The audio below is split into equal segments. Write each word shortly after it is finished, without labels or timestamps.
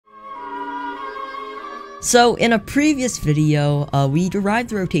So in a previous video, we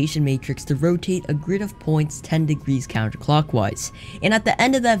derived the rotation matrix to rotate a grid of points 10 degrees counterclockwise. And at the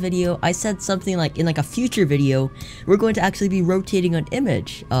end of that video, I said something like, in a future video, we're going to actually be rotating an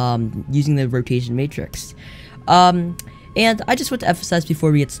image using the rotation matrix. And I just want to emphasize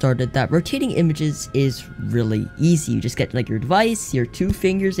before we get started that rotating images is really easy. You just get your device, your two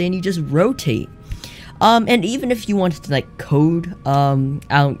fingers, and you just rotate. And even if you wanted to code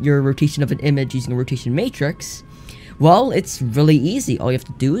out your rotation of an image using a rotation matrix, well, it's really easy. All you have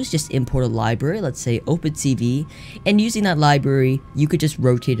to do is just import a library, let's say OpenCV, and using that library, you could just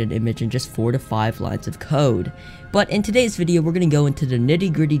rotate an image in just 4 to 5 lines of code. But in today's video, we're going to go into the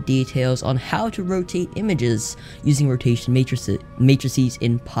nitty-gritty details on how to rotate images using rotation matrices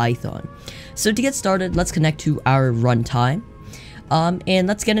in Python. So to get started, let's connect to our runtime. And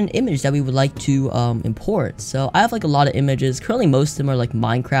let's get an image that we would like to import. So I have a lot of images. Currently most of them are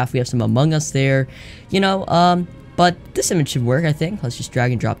Minecraft. We have some Among Us there, but this image should work, I think. Let's just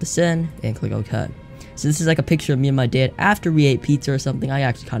drag and drop this in and click OK. So this is a picture of me and my dad after we ate pizza or something. I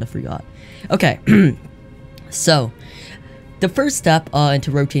actually kind of forgot. Okay. So the first step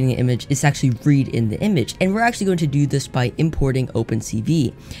into rotating the image is to actually read in the image, and we're actually going to do this by importing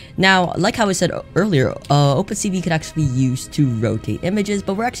OpenCV. Now, like how I said earlier, OpenCV could actually be used to rotate images,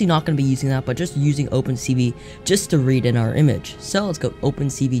 but we're actually not going to be using that, but just using OpenCV just to read in our image. So let's go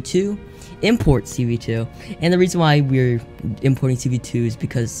OpenCV2, import CV2, and the reason why we're importing CV2 is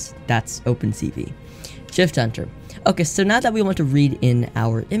because that's OpenCV. Shift enter. Okay, so now that we want to read in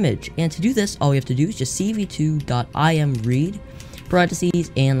our image, and to do this, all we have to do is just cv2.imread,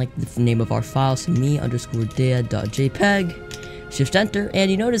 parentheses, and the name of our file, so me_dad.jpg, shift enter,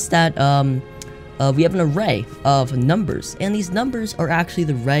 and you notice that we have an array of numbers, and these numbers are actually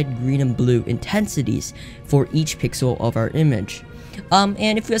the red, green, and blue intensities for each pixel of our image.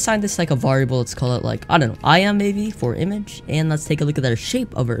 And if we assign this a variable, let's call it I don't know, im maybe for image, and let's take a look at the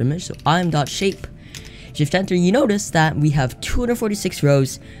shape of our image, so im.shape. Shift enter, you notice that we have 246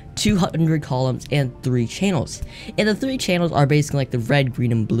 rows, 200 columns, and 3 channels. And the 3 channels are basically the red,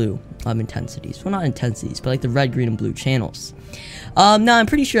 green, and blue intensities. Well, not intensities, but the red, green, and blue channels. Now, I'm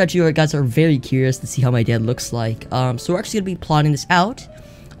pretty sure that you guys are very curious to see how my dad looks like. So we're actually going to be plotting this out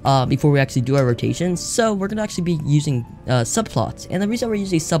before we actually do our rotations. So we're going to actually be using subplots. And the reason we're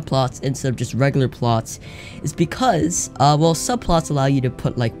using subplots instead of just regular plots is because, well, subplots allow you to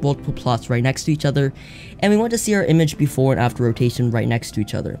put multiple plots right next to each other. And we want to see our image before and after rotation right next to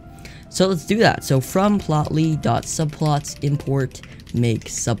each other. So let's do that. So from plotly.subplots import make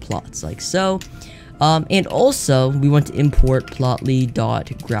subplots like so. And also we want to import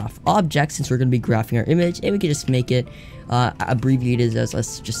plotly.graphObject since we're going to be graphing our image, and we can just make it abbreviated as,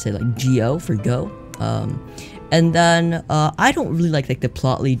 let's just say GO for go. And then I don't really like the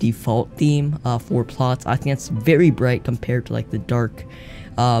Plotly default theme for plots. I think it's very bright compared to the dark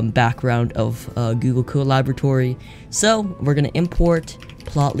background of Google Code Laboratory. So we're going to import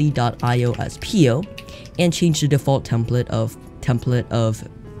plotly.io as PO and change the default template of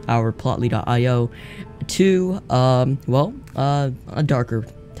our plotly.io to a darker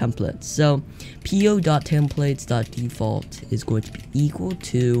template. So po.templates.default is going to be equal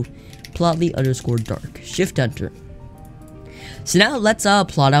to plotly_dark. Shift enter. So now let's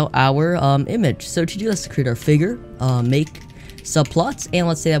plot out our image. So to do this, create our figure, make subplots, and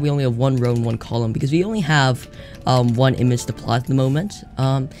let's say that we only have 1 row and 1 column because we only have 1 image to plot at the moment.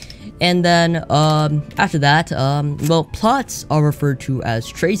 And then after that, well, plots are referred to as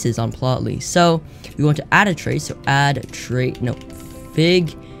traces on Plotly. So we want to add a trace. So add fig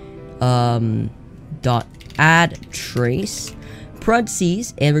dot add trace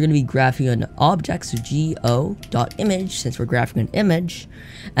parentheses, and we're going to be graphing an object, so go.image since we're graphing an image,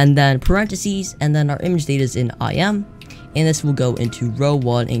 and then parentheses, and then our image data is in im, and this will go into row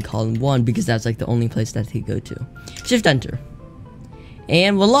 1 and column 1 because that's the only place that it can go to. Shift enter.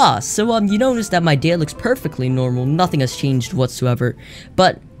 And voila! So you notice that my dad looks perfectly normal, nothing has changed whatsoever,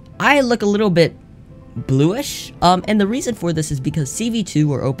 but I look a little bit bluish, and the reason for this is because CV2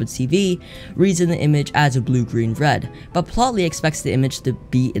 or OpenCV reads in the image as a blue, green, red, but Plotly expects the image to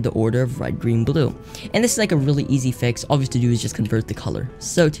be in the order of red, green, blue. And this is a really easy fix. All we have to do is just convert the color.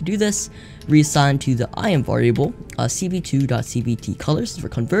 So to do this, reassign to the im variable cv2.cvt colors for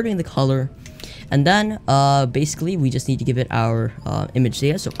converting the color, and then basically we just need to give it our image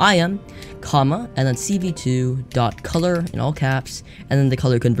data, so im, comma, and then cv2.color in all caps, and then the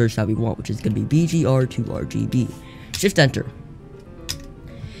color conversion that we want, which is going to be bgr to rgb. Shift enter.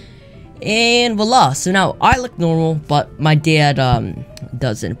 And voila, so now I look normal, but my dad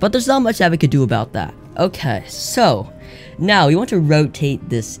doesn't. But there's not much that we could do about that. Okay, so Now we want to rotate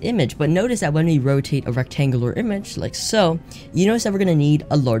this image, but notice that when we rotate a rectangular image like so, you notice that we're going to need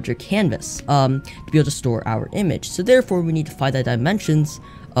a larger canvas to be able to store our image. So therefore we need to find the dimensions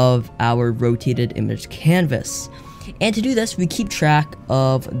of our rotated image canvas. And to do this, we keep track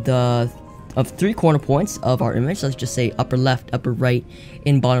of the 3 corner points of our image. Let's just say upper left, upper right,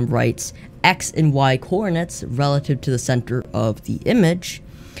 and bottom right's x and y coordinates relative to the center of the image.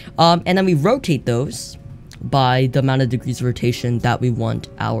 And then we rotate those by the amount of degrees of rotation that we want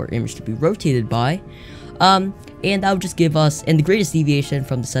our image to be rotated by. And that would just give us, and the greatest deviation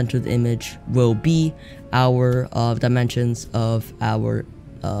from the center of the image will be our dimensions of our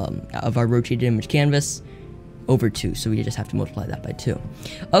rotated image canvas over 2, so we just have to multiply that by 2.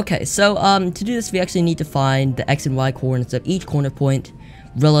 Okay, so to do this, we actually need to find the x and y coordinates of each corner point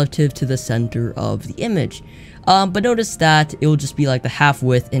relative to the center of the image. But notice that it will just be like the half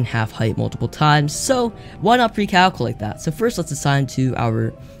width and half height multiple times, so why not pre-calculate that? So first let's assign to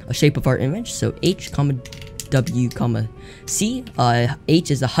our shape of our image, so h, w, c.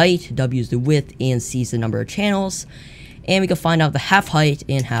 H is the height, w is the width, and c is the number of channels. And we can find out the half height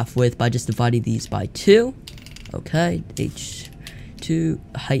and half width by just dividing these by 2. Okay, h2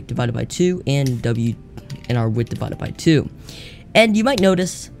 height divided by 2 and w and our width divided by 2. And you might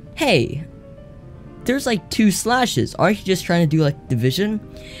notice, hey, there's like 2 slashes. Aren't you just trying to do like division?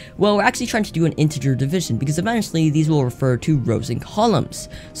 Well, we're actually trying to do an integer division because eventually these will refer to rows and columns.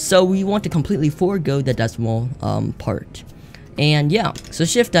 So we want to completely forego the decimal part. And yeah, so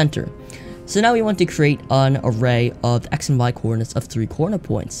shift enter. So now we want to create an array of the x and y coordinates of 3 corner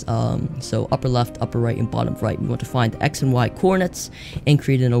points. So upper left, upper right, and bottom right. We want to find the x and y coordinates and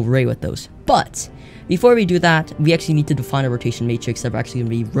create an array with those. But before we do that, we actually need to define a rotation matrix that we're actually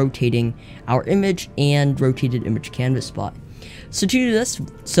going to be rotating our image and rotated image canvas by. So to do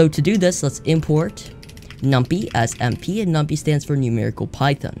this, let's import numpy as np, and numpy stands for numerical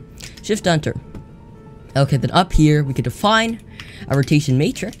Python. Shift enter. Okay, then up here we could define a rotation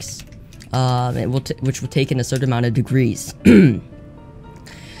matrix. Which will take in a certain amount of degrees.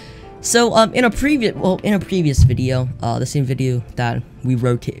 So in a previous video, the same video that we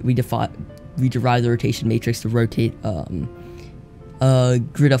derived the rotation matrix to rotate a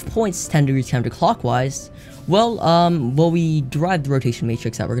grid of points 10 degrees counterclockwise. Well, we derived the rotation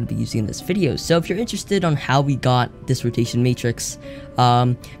matrix that we're going to be using in this video. So if you're interested on how we got this rotation matrix,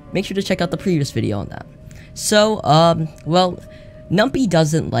 make sure to check out the previous video on that. So well, numpy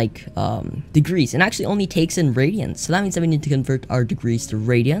doesn't like degrees, and actually only takes in radians. So that means that we need to convert our degrees to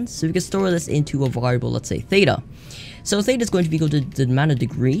radians. So we can store this into a variable, let's say theta. So theta is going to be equal to the amount of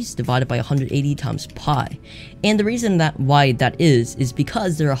degrees divided by 180 times pi. And the reason why that is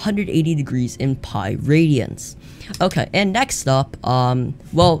because there are 180 degrees in pi radians. Okay, and next up,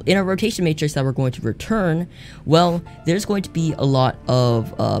 well, in our rotation matrix that we're going to return, well, there's going to be a lot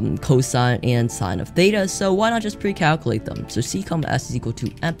of cosine and sine of theta, so why not just pre-calculate them? So c, s is equal to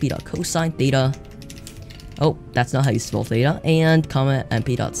np.cosine theta. Oh, that's not how you spell theta. And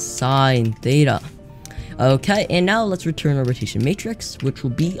np.sine theta. Okay, and now let's return our rotation matrix, which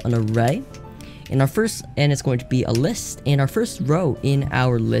will be an array. And it's going to be a list, and our first row in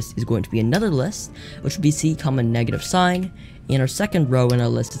our list is going to be another list, which will be c, negative sine, and our second row in our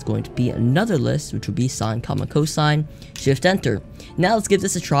list is going to be another list, which will be sine, cosine. Shift enter. Now let's give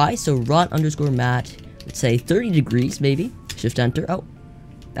this a try. So rot_mat, let's say 30 degrees maybe. Shift enter. Oh,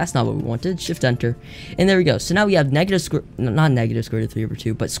 that's not what we wanted. Shift enter. And there we go. So now we have not negative square root of 3 over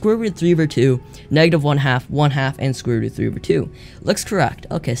 2, but square root of 3 over 2, negative 1/2, and square root of 3 over 2. Looks correct.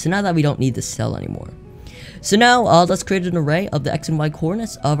 Okay, so now that we don't need this cell anymore. So now let's create an array of the x and y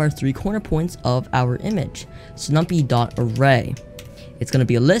coordinates of our 3 corner points of our image. So numpy.array. It's going to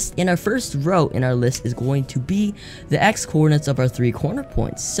be a list, and our first row in our list is going to be the x coordinates of our 3 corner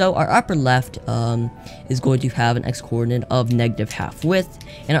points. So our upper left is going to have an x coordinate of negative half width,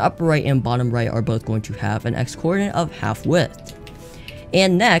 and our upper right and bottom right are both going to have an x coordinate of half width.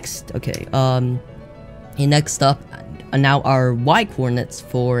 And next, okay, and next up, now our y coordinates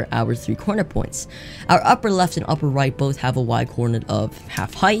for our 3 corner points. Our upper left and upper right both have a y coordinate of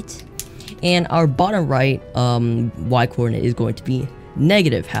half height, and our bottom right y coordinate is going to be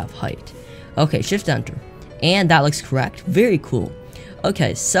negative half height. Okay, shift enter, and that looks correct. Very cool.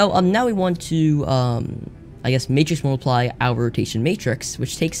 Okay, so now we want to I guess matrix multiply our rotation matrix,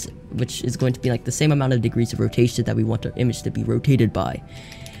 which is going to be like the same amount of degrees of rotation that we want our image to be rotated by.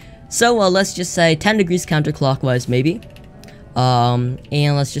 So let's just say 10 degrees counterclockwise maybe, and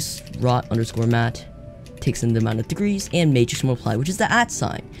let's just rot_mat takes in the amount of degrees and matrix multiply, which is the @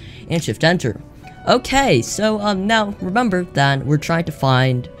 sign, and shift enter. Okay, so now remember that we're trying to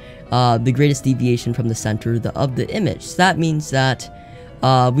find the greatest deviation from the center of the image. So that means that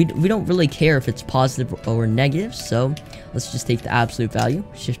we don't really care if it's positive or negative, so let's just take the absolute value,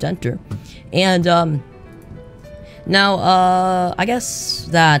 shift enter. And now I guess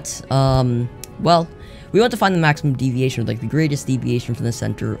that well, we want to find the maximum deviation, like the greatest deviation from the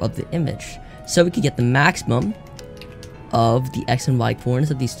center of the image. So we could get the maximum of the x and y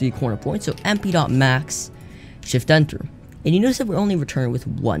coordinates of these 3 corner points. So mp.max, shift enter. And you notice that we're only returning with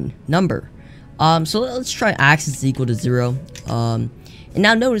one number. So let's try x is equal to 0. And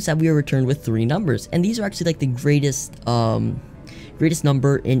now notice that we are returned with 3 numbers. And these are actually like the greatest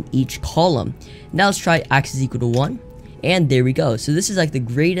number in each column. Now let's try x is equal to 1. And there we go. So this is like the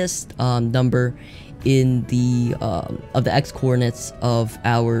greatest number in the of the x coordinates of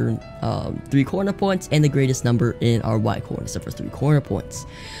our 3 corner points, and the greatest number in our y coordinates of our 3 corner points.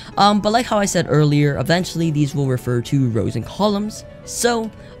 But like how I said earlier, eventually these will refer to rows and columns.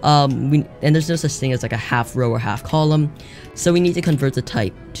 So and there's no such thing as like a half row or half column. So we need to convert the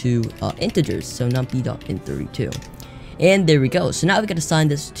type to integers. So numpy.int32. And there we go. So now we can assign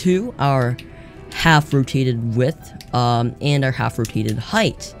this to our half rotated width and our half rotated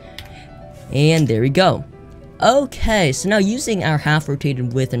height. And there we go. Okay, so now using our half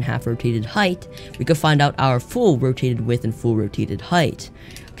rotated width and half rotated height, we can find out our full rotated width and full rotated height.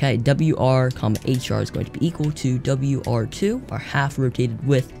 Okay, WR, HR is going to be equal to WR2, our half rotated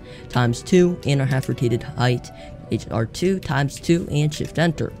width, times 2, and our half rotated height, HR2 times 2, and shift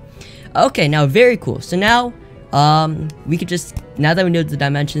enter. Okay, now very cool. So now we could just, now that we know the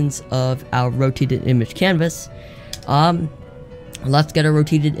dimensions of our rotated image canvas, let's get a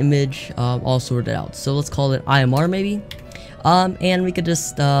rotated image all sorted out. So let's call it IMR maybe. And we could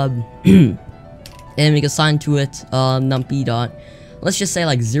just and we can assign to it numpy dot, let's just say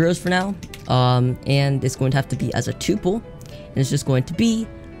like zeros for now. And it's going to have to be as a tuple, and it's just going to be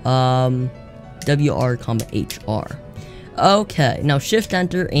WR, HR. Okay, now shift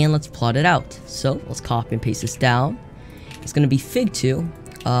enter and let's plot it out. So let's copy and paste this down. It's going to be fig2.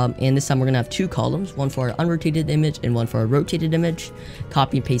 And this time we're going to have 2 columns, one for our unrotated image and one for our rotated image.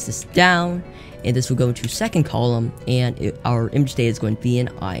 Copy and paste this down, and this will go into 2nd column, and our image data is going to be in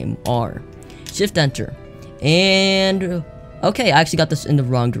IMR. Shift enter. And okay, I actually got this in the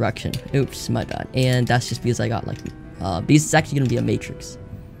wrong direction. Oops, my bad. And that's just because I got like because it's actually going to be a matrix.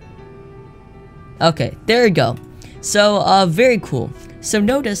 Okay, there we go. So very cool. So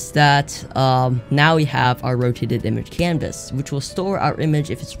notice that now we have our rotated image canvas, which will store our image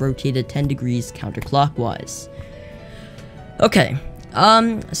if it's rotated 10 degrees counterclockwise. Okay,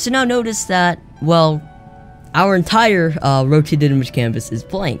 so now notice that, well, our entire rotated image canvas is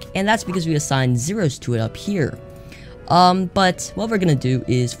blank, and that's because we assigned zeros to it up here. But what we're gonna do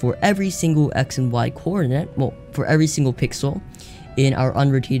is for every single x and y coordinate, well, for every single pixel in our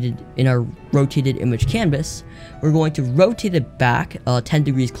rotated image canvas, we're going to rotate it back 10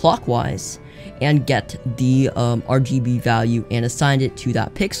 degrees clockwise and get the RGB value and assign it to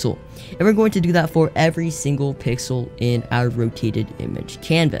that pixel. And we're going to do that for every single pixel in our rotated image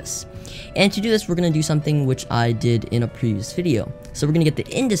canvas. And to do this, we're going to do something which I did in a previous video. So we're going to get the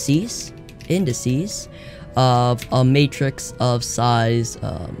indices of a matrix of size,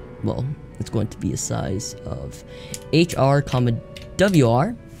 well, it's going to be a size of HR,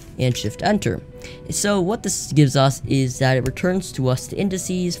 WR, and shift enter. So what this gives us is that it returns to us the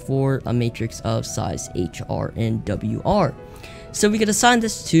indices for a matrix of size HR and WR. So we could assign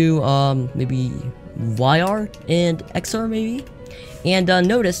this to maybe YR and XR maybe. And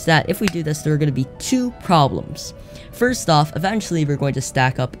notice that if we do this, there are going to be 2 problems. First off, eventually we're going to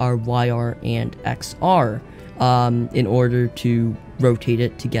stack up our YR and XR in order to rotate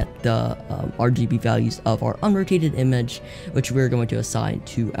it to get the RGB values of our unrotated image, which we're going to assign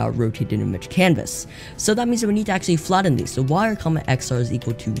to our rotated image canvas. So that means that we need to actually flatten these. So YR, XR is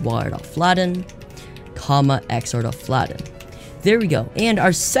equal to YR.flatten, XR.flatten. There we go. And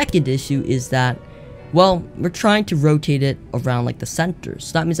our second issue is that, well, we're trying to rotate it around like the center.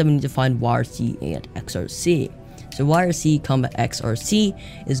 So that means that we need to find YRC and XRC. So YRC,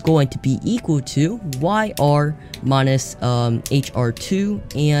 XRC is going to be equal to YR minus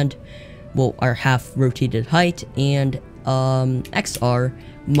HR2 and, well, our half rotated height, and XR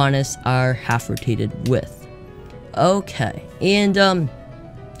minus our half rotated width. Okay, and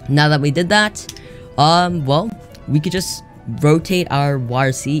now that we did that, well, we could just rotate our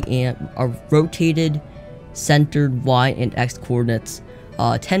YRC and our rotated centered Y and X coordinates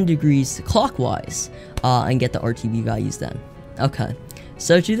 10 degrees clockwise and get the RGB values then. Okay,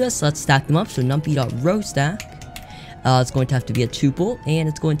 so to do this, let's stack them up. So numpy.rowStack, it's going to have to be a tuple, and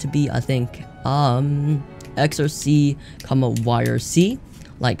it's going to be, I think, XRC, YRC.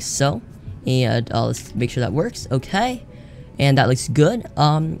 like so. And let's make sure that works. Okay, and that looks good.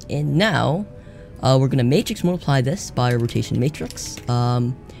 And now we're gonna matrix multiply this by a rotation matrix,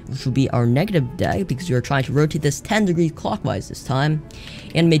 which will be our negative dag, because we are trying to rotate this 10 degrees clockwise this time.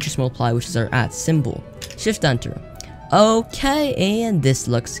 And matrix multiply, which is our @ symbol. Shift enter. Okay, and this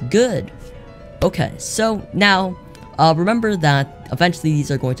looks good. Okay, so now remember that eventually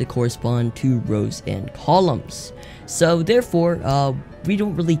these are going to correspond to rows and columns. So therefore, we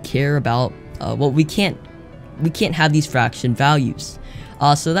don't really care about well, we can't have these fraction values.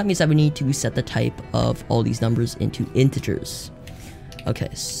 So that means that we need to set the type of all these numbers into integers. Okay,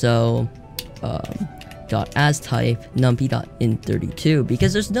 so dot as type numpy dot int32,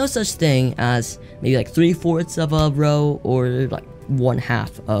 because there's no such thing as maybe like 3/4 of a row or like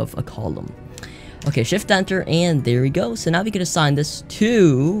 1/2 of a column. Okay, shift enter, and there we go. So now we can assign this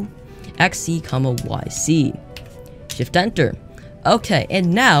to xc comma yc. Shift enter. Okay,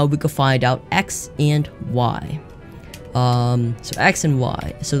 and now we can find out x and y. So x and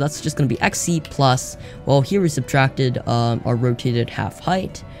y. So that's just going to be xc plus, well, here we subtracted our rotated half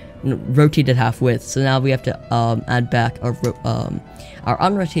height, rotated half width. So now we have to add back our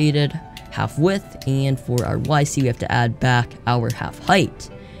unrotated half width, and for our yc we have to add back our half height.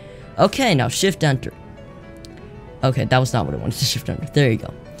 Okay, now shift enter. Okay, that was not what I wanted to shift enter. There you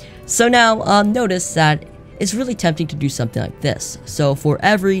go. So now notice that it's really tempting to do something like this. So for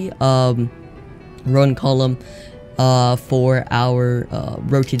every row and column for our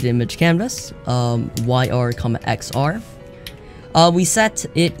rotated image canvas, yr comma xr, we set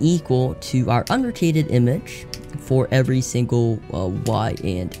it equal to our unrotated image for every single y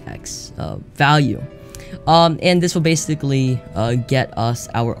and x value. And this will basically get us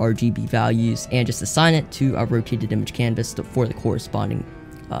our RGB values and just assign it to our rotated image canvas for the corresponding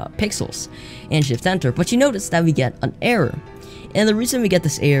pixels, and shift enter. But you notice that we get an error, and the reason we get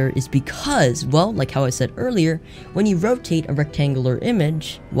this error is because, well, like how I said earlier, when you rotate a rectangular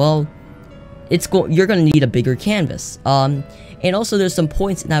image, well, you're going to need a bigger canvas. And also there's some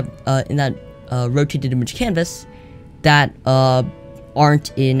points in that rotated image canvas that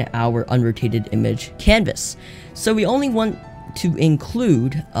aren't in our unrotated image canvas. So we only want to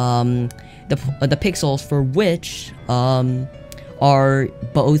include the pixels for which are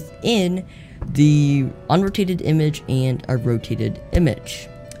both in the unrotated image and a rotated image.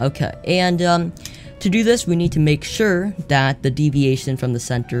 Okay, and to do this, we need to make sure that the deviation from the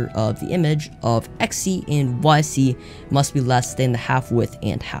center of the image of xc and yc must be less than the half width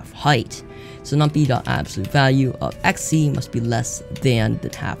and half height. So numpy.absolute value of xc must be less than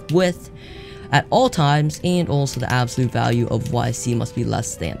the half width at all times, and also the absolute value of yc must be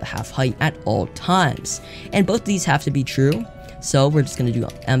less than the half height at all times. And both of these have to be true, so we're just going to do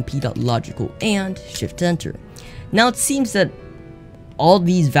mp.logical and shift enter. Now it seems that all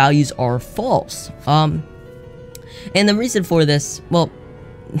these values are false, and the reason for this, well,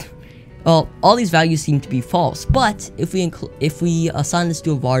 all these values seem to be false, but if we assign this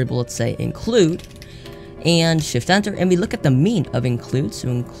to a variable, let's say include, and shift enter, and we look at the mean of include, so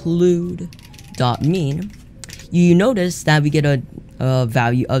include dot mean, you notice that we get a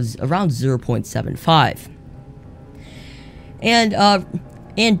value of around 0.75,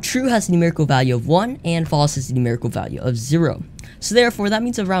 and true has a numerical value of 1, and false has a numerical value of 0. So therefore, that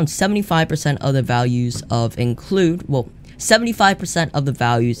means around 75% of the values of include, well, 75% of the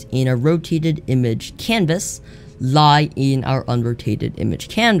values in a rotated image canvas lie in our unrotated image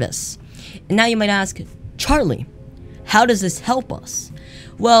canvas. And now you might ask, Charlie, how does this help us?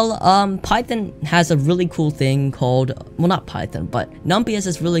 Well, Python has a really cool thing called, well, not Python, but NumPy has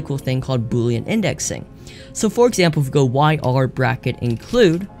this really cool thing called Boolean indexing. So for example, if we go yr bracket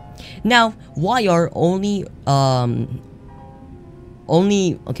include, now yr only,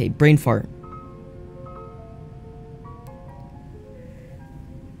 okay, brain fart.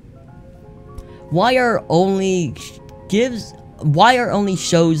 yr only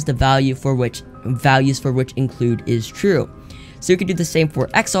shows the values for which include is true. So you could do the same for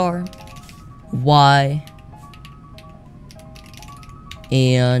xr, y,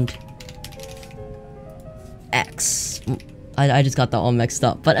 and x. I just got that all mixed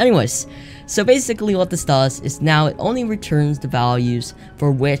up. But anyways, so basically what this does is now it only returns the values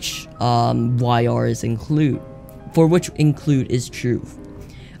for which yr is include, for which include is true.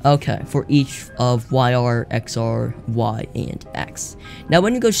 Okay, for each of yr, xr, y, and x. Now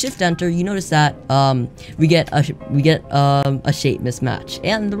when you go shift enter, you notice that we get a shape mismatch,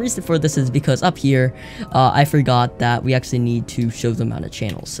 and the reason for this is because up here I forgot that we actually need to show the amount of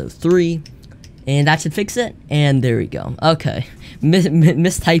channels. So 3, and that should fix it. And there we go. Okay,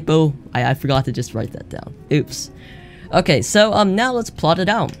 mistypo. I forgot to just write that down. Oops. Okay, so now let's plot it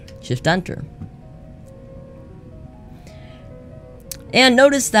out. Shift enter. And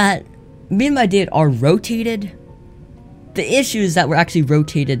notice that me and my date are rotated. The issue is that we're actually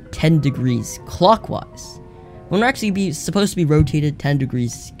rotated 10 degrees clockwise, when we're actually supposed to be rotated 10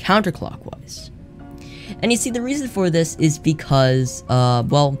 degrees counterclockwise. And you see, the reason for this is because,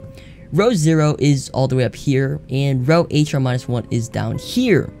 well, row 0 is all the way up here, and row HR-1 is down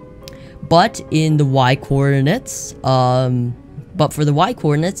here. But in the y-coordinates, but for the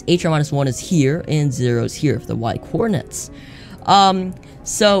y-coordinates, HR-1 is here, and 0 is here for the y-coordinates.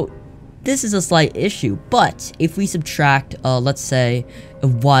 So this is a slight issue, but if we subtract, let's say,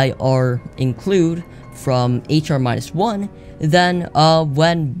 YR include from HR-1, then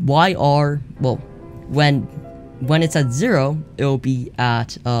when YR, well, when it's at 0, it'll be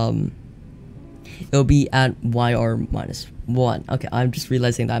at YR-1. Okay, I'm just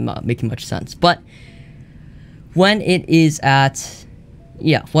realizing that I'm not making much sense, but when it is at,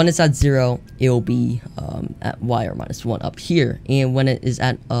 yeah, when it's at 0, it'll be at YR-1 up here, and when it is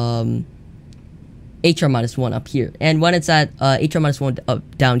at HR-1 up here, and when it's at HR-1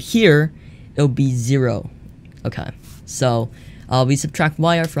 up down here, it'll be 0. Okay, so we subtract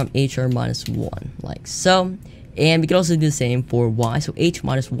YR from HR-1 like so, and we can also do the same for Y. So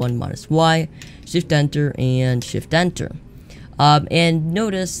H-1 minus Y, shift enter and shift enter, and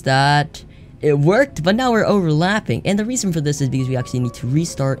notice that it worked, but now we're overlapping, and the reason for this is because we actually need to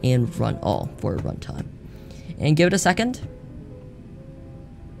restart and run all for a runtime. And give it a second.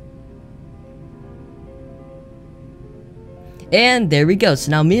 And there we go. So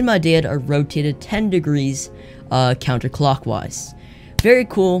now me and my dad are rotated 10 degrees counterclockwise. Very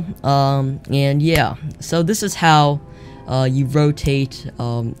cool. And yeah, so this is how you rotate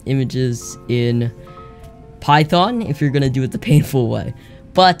images in Python if you're gonna do it the painful way.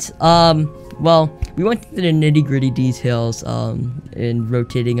 But well, we went into the nitty-gritty details in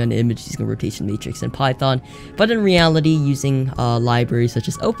rotating an image using a rotation matrix in Python, but in reality, using libraries such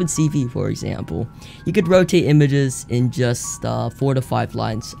as OpenCV, for example, you could rotate images in just 4 to 5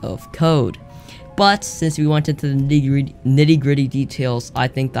 lines of code. But since we went into the nitty-gritty details, I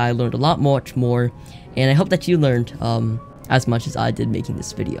think that I learned a lot much more, and I hope that you learned as much as I did making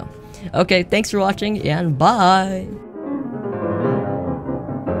this video. Okay, thanks for watching, and bye!